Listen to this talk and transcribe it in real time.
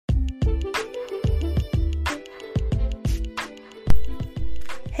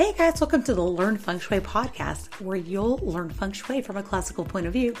Hey guys, welcome to the Learn Feng Shui podcast, where you'll learn Feng Shui from a classical point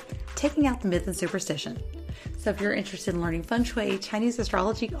of view, taking out the myth and superstition. So if you're interested in learning Feng Shui, Chinese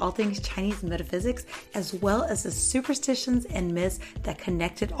astrology, all things Chinese metaphysics, as well as the superstitions and myths that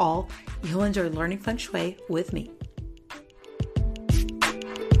connect it all, you'll enjoy learning Feng Shui with me.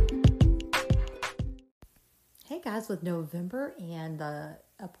 Hey guys, with November and the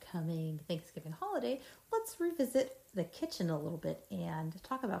upcoming Thanksgiving holiday, let's revisit the kitchen a little bit and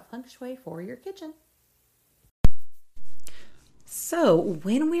talk about Feng Shui for your kitchen. So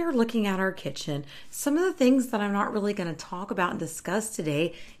when we are looking at our kitchen, some of the things that I'm not really going to talk about and discuss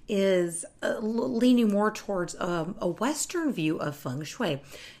today is leaning more towards a Western view of Feng Shui.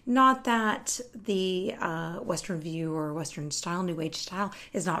 Not that the Western view or Western style, New Age style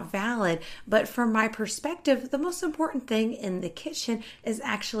is not valid, but from my perspective, the most important thing in the kitchen is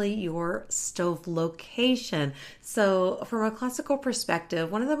actually your stove location. So from a classical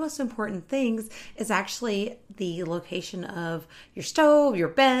perspective, one of the most important things is actually the location of your stove, your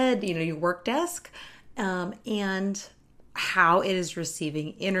bed, your work desk, and how it is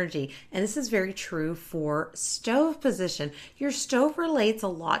receiving energy. And this is very true for stove position. Your stove relates a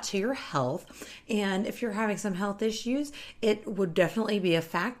lot to your health. And if you're having some health issues, it would definitely be a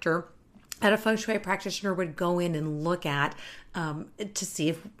factor that a Feng Shui practitioner would go in and look at to see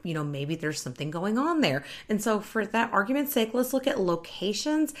if, maybe there's something going on there. And so for that argument's sake, let's look at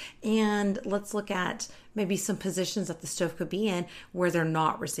locations and let's look at maybe some positions that the stove could be in where they're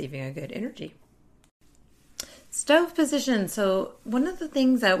not receiving a good energy. Stove position. So one of the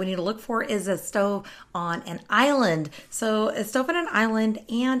things that we need to look for is a stove on an island. So a stove on an island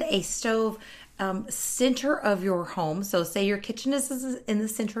and a stove center of your home. So say your kitchen is in the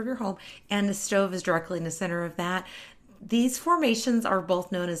center of your home and the stove is directly in the center of that. These formations are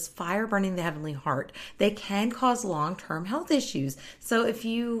both known as fire burning the heavenly heart. They can cause long-term health issues. So if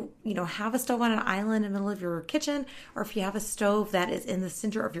you, have a stove on an island in the middle of your kitchen, or if you have a stove that is in the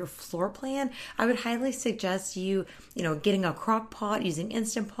center of your floor plan, I would highly suggest you, getting a crock pot, using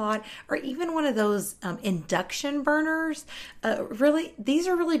Instant Pot, or even one of those induction burners. These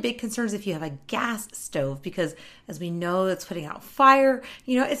are really big concerns if you have a gas stove, because as we know, it's putting out fire.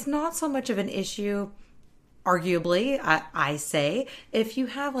 It's not so much of an issue. Arguably, I say, if you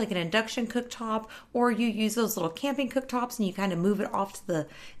have like an induction cooktop or you use those little camping cooktops and you kind of move it off to the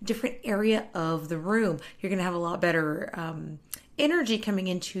different area of the room, you're going to have a lot better energy coming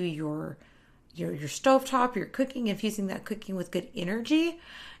into your stovetop, your cooking, infusing that cooking with good energy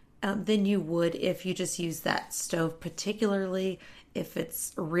than you would if you just use that stove, particularly if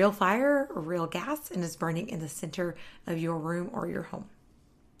it's real fire or real gas and is burning in the center of your room or your home.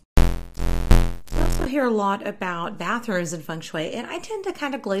 I also hear a lot about bathrooms in Feng Shui, and I tend to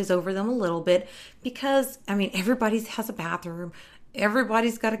kind of glaze over them a little bit because, everybody has a bathroom.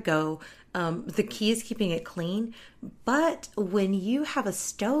 Everybody's got to go. The key is keeping it clean. But when you have a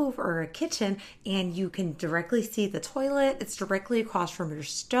stove or a kitchen and you can directly see the toilet, it's directly across from your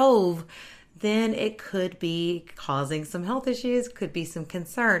stove, then it could be causing some health issues, could be some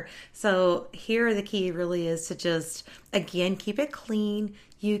concern. So here the key really is to just, again, keep it clean.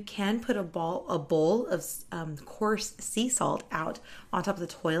 You can put a bowl of coarse sea salt out on top of the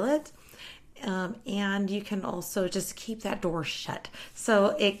toilet. And you can also just keep that door shut.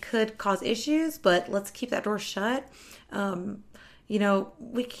 So it could cause issues, but let's keep that door shut.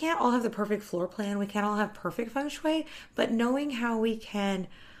 We can't all have the perfect floor plan. We can't all have perfect Feng Shui, but knowing how we can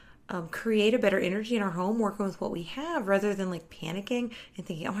create a better energy in our home, working with what we have rather than like panicking and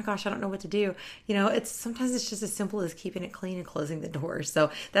thinking, oh my gosh, I don't know what to do. Sometimes it's just as simple as keeping it clean and closing the doors.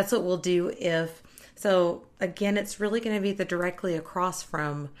 So that's what we'll do so again, it's really going to be the directly across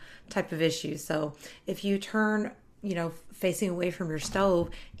from type of issue. So if you turn, facing away from your stove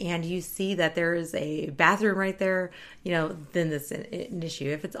and you see that there is a bathroom right there, then that's an issue.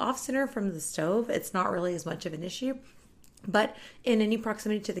 If it's off center from the stove, it's not really as much of an issue. But in any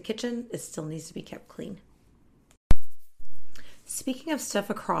proximity to the kitchen, it still needs to be kept clean. Speaking of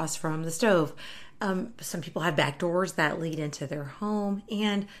stuff across from the stove, some people have back doors that lead into their home,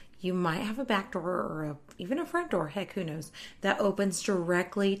 and you might have a back door or even a front door, heck, who knows, that opens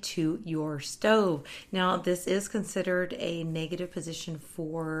directly to your stove. Now, this is considered a negative position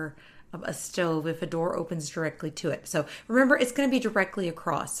for a stove if a door opens directly to it. So remember, it's going to be directly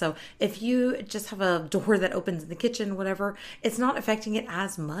across. So if you just have a door that opens in the kitchen, whatever, it's not affecting it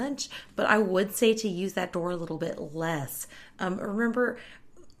as much, but I would say to use that door a little bit less. Remember,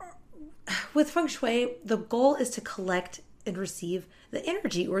 with Feng Shui, the goal is to collect and receive the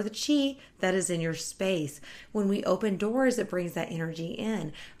energy or the qi that is in your space. When we open doors, it brings that energy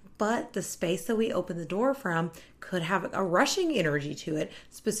in. but the space that we open the door from could have a rushing energy to it,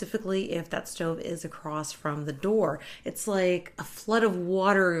 specifically if that stove is across from the door. It's like a flood of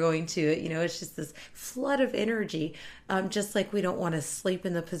water going to it. It's just this flood of energy. Just like we don't want to sleep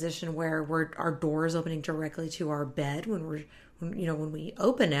in the position where our door is opening directly to our bed when we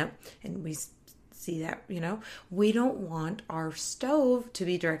open it and we see that, we don't want our stove to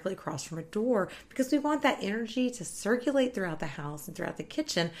be directly across from a door, because we want that energy to circulate throughout the house and throughout the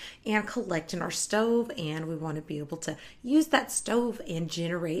kitchen and collect in our stove. And we want to be able to use that stove and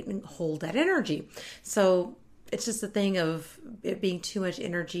generate and hold that energy. So it's just a thing of it being too much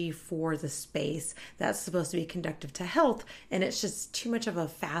energy for the space that's supposed to be conductive to health. And it's just too much of a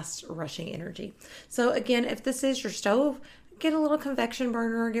fast rushing energy. So again, if this is your stove, get a little convection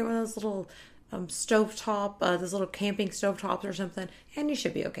burner, get one of those little stovetop, those little camping stovetops or something, and you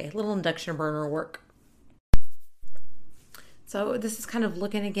should be okay. A little induction burner will work. So this is kind of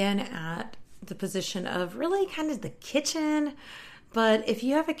looking again at the position of really kind of the kitchen. But if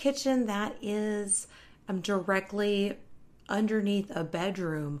you have a kitchen that is directly underneath a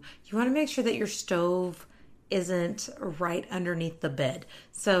bedroom, you want to make sure that your stove isn't right underneath the bed.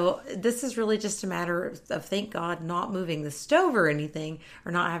 So this is really just a matter of, thank God, not moving the stove or anything,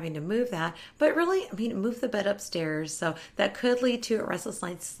 or not having to move that, but really, move the bed upstairs. So that could lead to a restless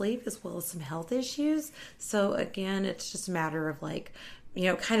night's sleep as well as some health issues. So again, it's just a matter of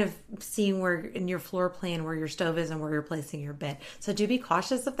kind of seeing where in your floor plan where your stove is and where you're placing your bed. So do be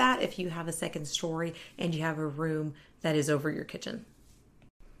cautious of that if you have a second story and you have a room that is over your kitchen.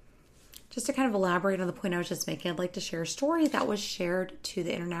 Just to kind of elaborate on the point I was just making, I'd like to share a story that was shared to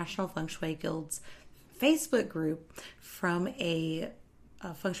the International Feng Shui Guild's Facebook group from a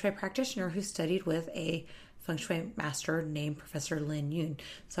Feng Shui practitioner who studied with a Feng Shui master named Professor Lin Yun.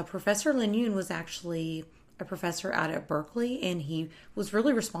 So Professor Lin Yun was actually a professor out at Berkeley, and he was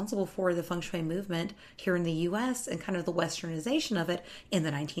really responsible for the Feng Shui movement here in the U.S. and kind of the westernization of it in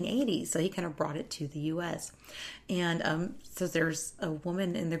the 1980s. So he kind of brought it to the U.S. And so there's a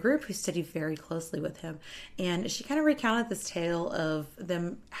woman in the group who studied very closely with him, and she kind of recounted this tale of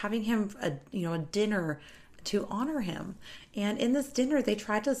them having him a dinner to honor him. And in this dinner, they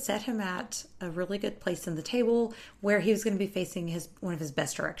tried to set him at a really good place in the table where he was going to be facing one of his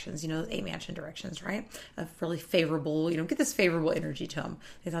best directions, the 8 mansion directions, right? A really favorable, get this favorable energy to him.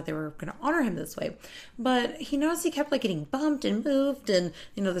 They thought they were going to honor him this way. But he noticed he kept getting bumped and moved, and,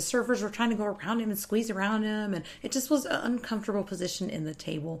 the servers were trying to go around him and squeeze around him. And it just was an uncomfortable position in the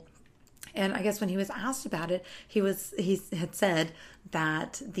table. And I guess when he was asked about it, he had said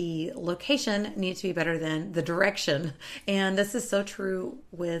that the location needed to be better than the direction. And this is so true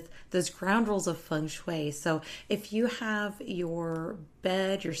with those ground rules of Feng Shui. So if you have your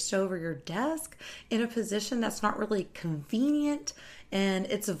bed, your stove, or your desk in a position that's not really convenient and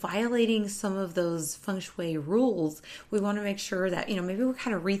it's violating some of those Feng Shui rules, we want to make sure that, maybe we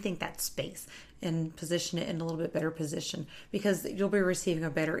kind of rethink that space and position it in a little bit better position, because you'll be receiving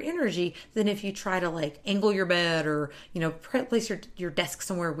a better energy than if you try to angle your bed or, place your desk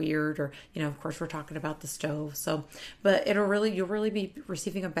somewhere weird, or, of course we're talking about the stove. So, but you'll really be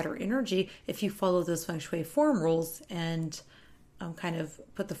receiving a better energy if you follow those Feng Shui form rules and kind of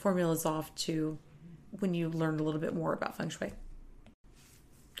put the formulas off to when you learn a little bit more about Feng Shui.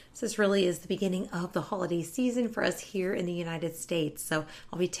 So this really is the beginning of the holiday season for us here in the United States. So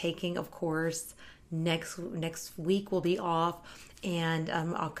I'll be taking, of course, next week will be off, and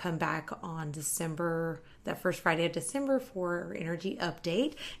I'll come back on that first Friday of December for our energy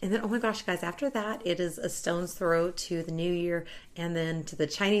update. And then, oh my gosh, guys, after that, it is a stone's throw to the New Year and then to the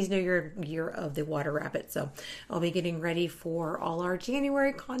Chinese New Year of the Water Rabbit. So I'll be getting ready for all our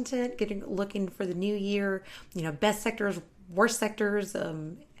January content, looking for the new year, best sectors, worst sectors,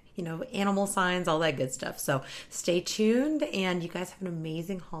 animal signs, all that good stuff. So stay tuned, and you guys have an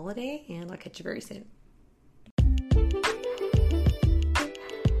amazing holiday, and I'll catch you very soon.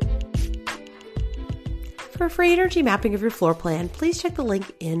 For a free energy mapping of your floor plan, please check the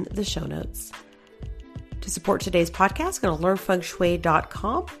link in the show notes. To support today's podcast, go to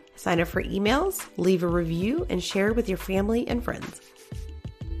learnfengshui.com, sign up for emails, leave a review, and share with your family and friends.